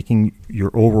just making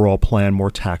your overall plan more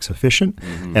tax efficient.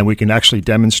 And we can actually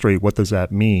demonstrate what does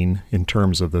that mean in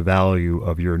terms of the value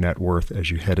of your net worth as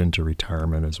you head into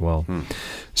retirement as well.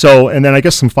 So, and then I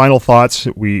guess some final thoughts.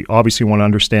 We obviously want to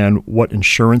understand what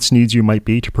insurance needs you might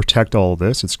be to protect all of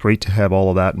this. It's great to have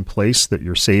all of that in place, that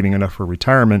you're saving enough for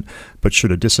retirement, but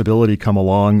should a disability come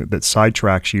along that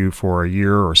sidetracks you for a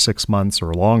year or 6 months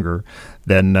or longer,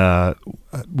 then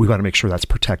we've got to make sure that's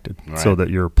protected so that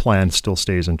your plan still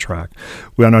stays in track.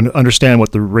 We want to understand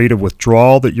what the rate of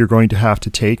withdrawal that you're going to have to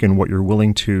take and what you're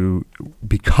willing to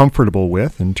be comfortable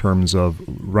with in terms of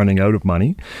running out of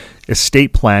money.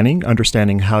 Estate planning,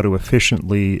 understanding how to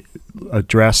efficiently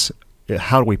address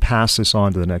how do we pass this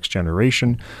on to the next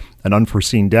generation. An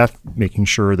unforeseen death, making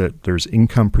sure that there's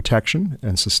income protection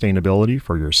and sustainability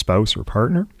for your spouse or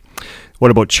partner. What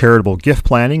about charitable gift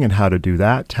planning and how to do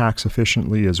that tax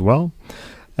efficiently as well?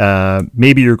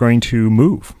 Maybe you're going to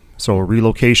move. So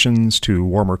relocations to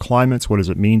warmer climates, what does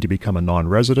it mean to become a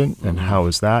non-resident, and how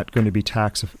is that going to be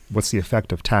what's the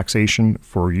effect of taxation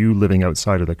for you living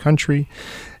outside of the country?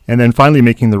 And then finally,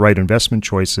 making the right investment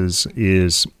choices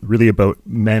is really about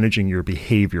managing your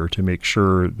behavior to make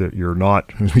sure that you're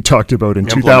not, as we talked about in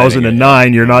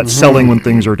 2009, you're not selling when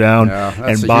things are down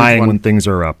and buying when things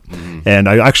are up. And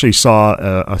I actually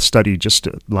saw a study just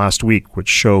last week which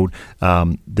showed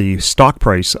the stock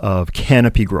price of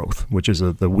Canopy Growth, which is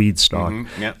the weed stock,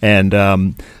 and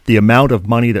the amount of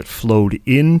money that flowed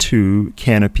into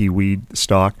Canopy weed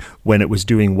stock when it was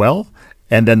doing well,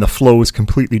 and then the flows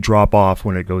completely drop off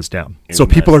when it goes down. So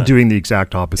people are doing the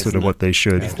exact opposite of what they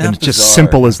should. And it's just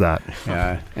simple as that.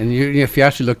 Yeah, and if you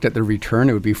actually looked at the return,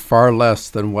 it would be far less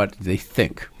than what they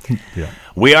think.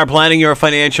 We are planning your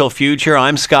financial future.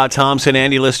 I'm Scott Thompson.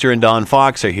 Andy Lister and Don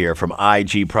Fox are here from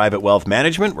IG Private Wealth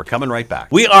Management. We're coming right back.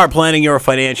 We are planning your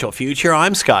financial future.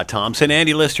 I'm Scott Thompson.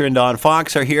 Andy Lister and Don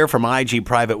Fox are here from IG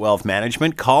Private Wealth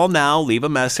Management. Call now. Leave a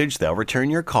message. They'll return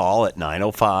your call at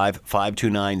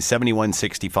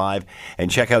 905-529-7165. And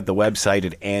check out the website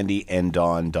at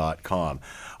andyanddon.com.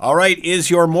 All right, is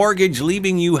your mortgage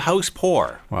leaving you house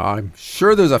poor? Well, I'm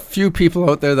sure there's a few people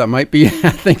out there that might be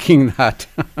thinking that.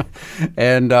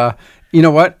 And you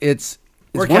know what? It's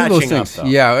We're one of those catching up, things. though.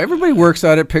 Yeah, everybody works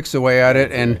at it, picks away at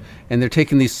it, and they're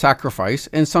taking these sacrifice.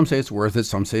 And some say it's worth it,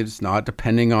 some say it's not,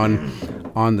 depending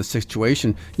on the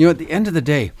situation. You know, at the end of the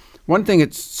day, one thing,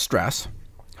 it's stress.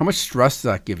 How much stress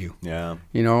does that give you? Yeah.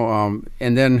 You know,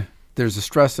 and then there's the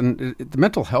stress, and the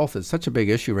mental health is such a big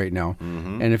issue right now.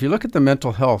 And if you look at the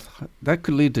mental health, that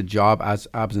could lead to job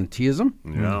absenteeism,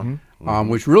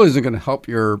 which really isn't going to help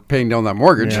your paying down that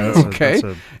mortgage. Yeah, that's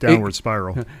a downward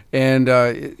spiral.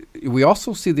 And we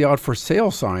also see the odd for sale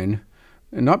sign,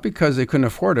 and not because they couldn't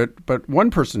afford it, but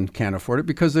one person can't afford it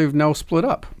because they've now split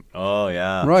up. Oh,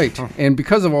 yeah. Right. And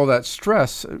because of all that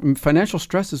stress, financial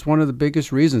stress is one of the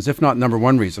biggest reasons, if not number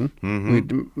one reason.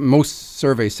 Most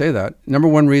surveys say that. Number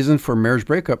one reason for marriage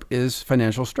breakup is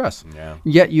financial stress. Yeah.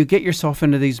 Yet you get yourself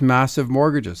into these massive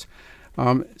mortgages.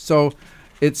 So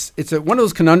it's one of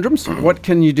those conundrums. What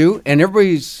can you do? And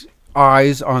everybody's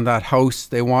eyes on that house.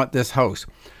 They want this house.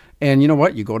 And you know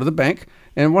what? You go to the bank,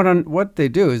 and what they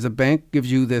do is the bank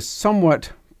gives you this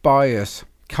somewhat biased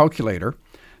calculator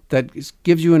that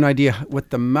gives you an idea what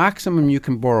the maximum you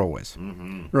can borrow is.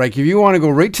 Right? If you want to go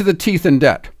right to the teeth in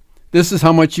debt, this is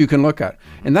how much you can look at.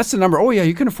 And that's the number. Oh, yeah,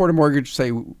 you can afford a mortgage,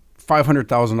 say,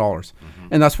 $500,000.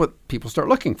 And that's what people start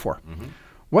looking for.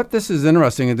 What this is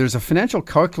interesting, there's a financial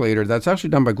calculator that's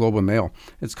actually done by Globe and Mail.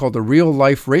 It's called the Real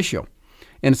Life Ratio.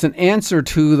 And it's an answer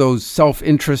to those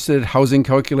self-interested housing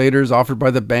calculators offered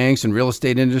by the banks and real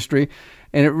estate industry.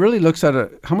 And it really looks at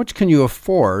how much can you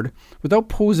afford without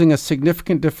posing a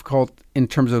significant difficulty in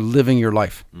terms of living your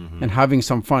life and having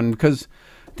some fun. Because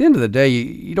at the end of the day,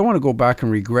 you don't want to go back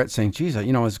and regret saying, geez,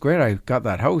 you know, it's great I got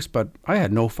that house, but I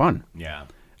had no fun. Yeah.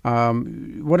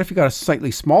 What if you got a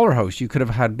slightly smaller house? You could have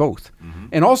had both.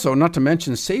 And also, not to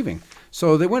mention saving.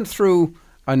 So they went through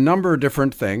a number of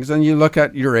different things. And you look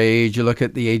at your age, you look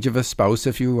at the age of a spouse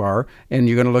if you are, and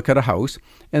you're going to look at a house.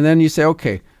 And then you say,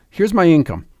 okay, here's my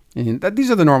income. And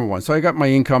these are the normal ones. So I got my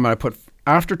income and I put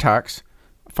after tax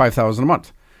 $5,000 a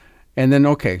month. And then,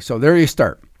 okay, so there you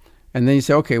start. And then you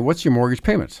say, okay, what's your mortgage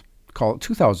payments? Call it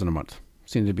 $2,000 a month.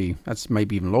 Seem to be, that's might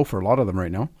be even low for a lot of them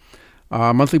right now.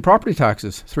 Monthly property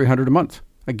taxes, $300 a month.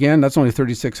 Again, that's only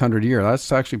 $3,600 a year.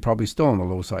 That's actually probably still on the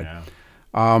low side. Yeah.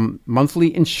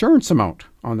 Monthly insurance amount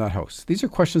on that house. These are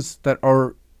questions that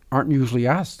aren't usually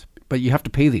asked, but you have to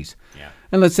pay these. Yeah.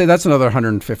 And let's say that's another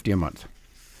 $150 a month.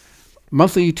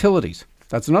 Monthly utilities.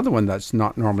 That's another one that's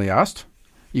not normally asked.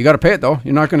 You got to pay it though.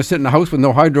 You're not going to sit in a house with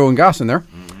no hydro and gas in there.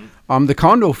 Mm-hmm. The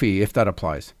condo fee, if that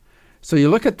applies. So you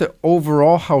look at the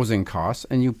overall housing costs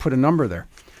and you put a number there.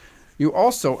 You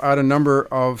also add a number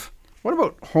of, what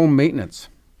about home maintenance?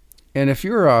 And if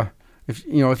you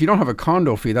don't have a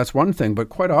condo fee, that's one thing, but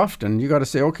quite often you got to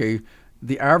say, okay,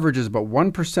 the average is about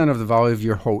 1% of the value of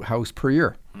your house per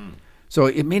year. So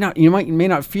it may not, you may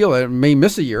not feel it may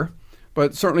miss a year,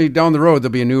 but certainly down the road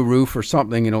there'll be a new roof or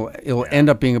something, and it'll end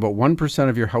up being about 1%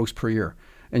 of your house per year.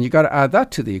 And you got to add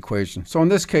that to the equation. So in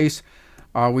this case,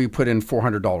 we put in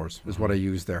 $400 is what I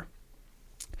use there.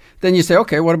 Then you say,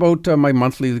 okay, what about my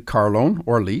monthly car loan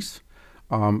or lease?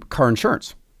 Car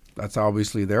insurance, that's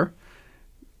obviously there.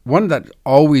 One that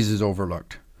always is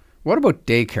overlooked. What about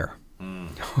daycare?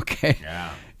 Okay.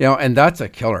 Yeah. And that's a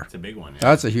killer. It's a big one. Yeah.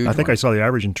 That's a huge one. I think I saw the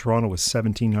average in Toronto was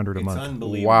 $1,700 a month. It's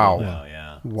unbelievable. Wow.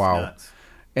 Yeah. Wow.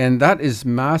 And that is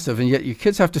massive. And yet your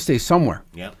kids have to stay somewhere.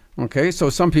 Yeah. Okay. So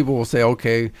some people will say,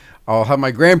 okay, I'll have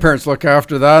my grandparents look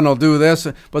after that and I'll do this.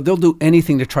 But they'll do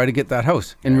anything to try to get that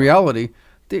house. In reality,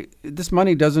 this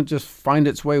money doesn't just find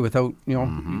its way without,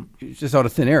 it's just out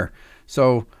of thin air.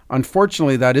 So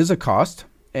unfortunately, that is a cost.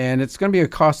 And it's going to be a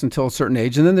cost until a certain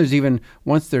age. And then there's even,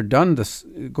 once they're done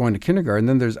going to kindergarten,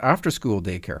 then there's after-school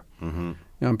daycare.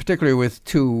 Mm-hmm. Particularly with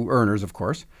two earners, of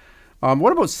course.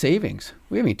 What about savings?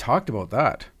 We haven't even talked about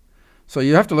that. So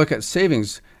you have to look at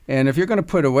savings. And if you're going to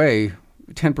put away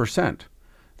 10%,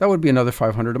 that would be another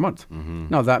 $500 a month. Mm-hmm.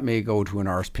 Now, that may go to an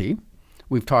RSP.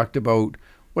 We've talked about,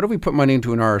 what if we put money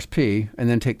into an RSP and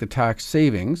then take the tax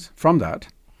savings from that,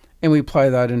 and we apply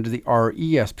that into the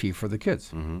RESP for the kids?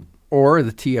 Mm-hmm. Or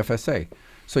the TFSA.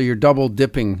 So you're double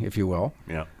dipping, if you will.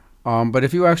 Yeah. But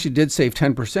if you actually did save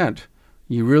 10%,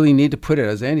 you really need to put it,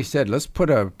 as Andy said, let's put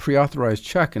a pre-authorized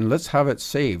check and let's have it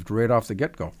saved right off the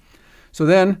get-go. So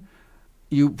then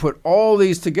you put all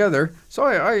these together. So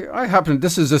I happen,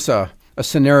 this is just a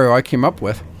scenario I came up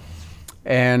with,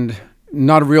 and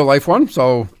not a real life one,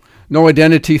 so no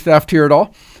identity theft here at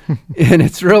all. And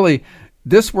it's really,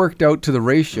 this worked out to the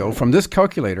ratio from this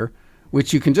calculator,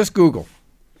 which you can just Google.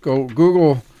 Go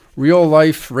Google real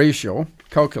life ratio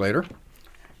calculator,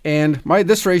 and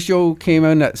this ratio came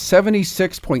in at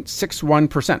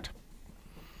 76.61%.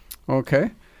 Okay,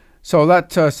 so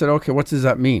that said, okay, what does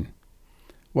that mean?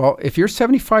 Well, if you're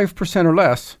 75% or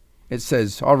less, it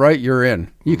says, all right, you're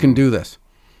in. You can do this.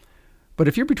 But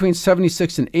if you're between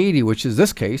 76 and 80, which is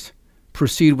this case,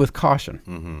 proceed with caution.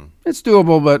 Mm-hmm. It's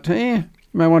doable, but you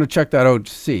might want to check that out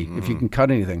to see if you can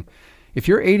cut anything. If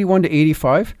you're 81 to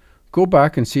 85, go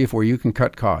back and see where you can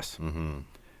cut costs. Mm-hmm.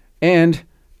 And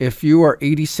if you are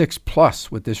 86 plus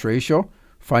with this ratio,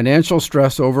 financial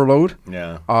stress overload,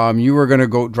 you are going to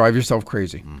go drive yourself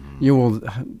crazy. Mm-hmm. You will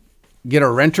get a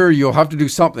renter. You'll have to do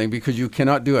something because you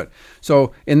cannot do it.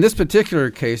 So in this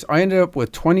particular case, I ended up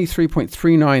with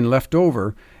 23.39 left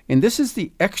over. And this is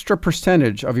the extra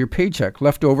percentage of your paycheck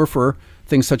left over for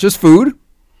things such as food.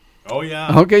 Oh,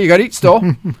 yeah. Okay, you got to eat still.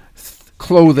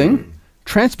 Clothing,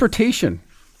 transportation,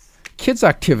 kids'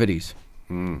 activities,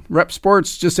 rep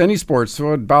sports, just any sports,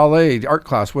 so ballet, art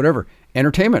class, whatever.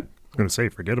 Entertainment. I was going to say,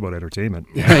 forget about entertainment.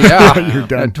 Yeah. You're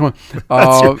done.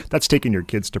 That's taking your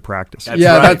kids to practice.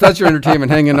 That's your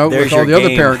entertainment, hanging out with all the other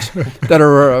parents that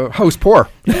are house poor.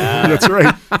 Yeah. That's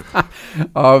right.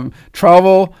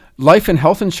 Travel, life and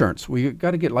health insurance. We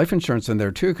got to get life insurance in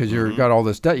there too, because you've got all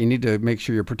this debt. You need to make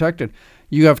sure you're protected.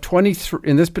 You have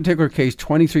in this particular case,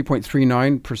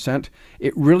 23.39%.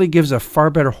 It really gives a far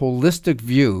better holistic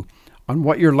view on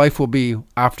what your life will be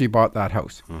after you bought that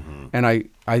house. Mm-hmm. And I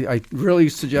really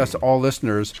suggest all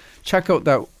listeners check out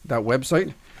that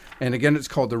website. And again, it's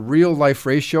called the Real Life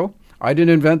Ratio. I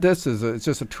didn't invent this. It's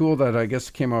just a tool that I guess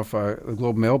came off the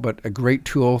Globe Mail, but a great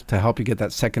tool to help you get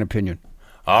that second opinion.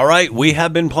 All right, we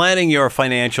have been planning your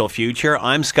financial future.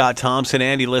 I'm Scott Thompson.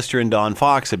 Andy Lister and Don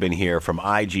Fox have been here from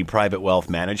IG Private Wealth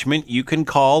Management. You can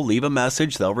call, leave a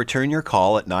message. They'll return your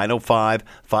call at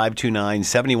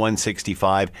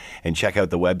 905-529-7165, and check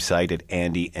out the website at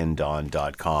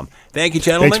andyanddon.com. Thank you,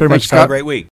 gentlemen. Thanks very much, Scott. Have a great week.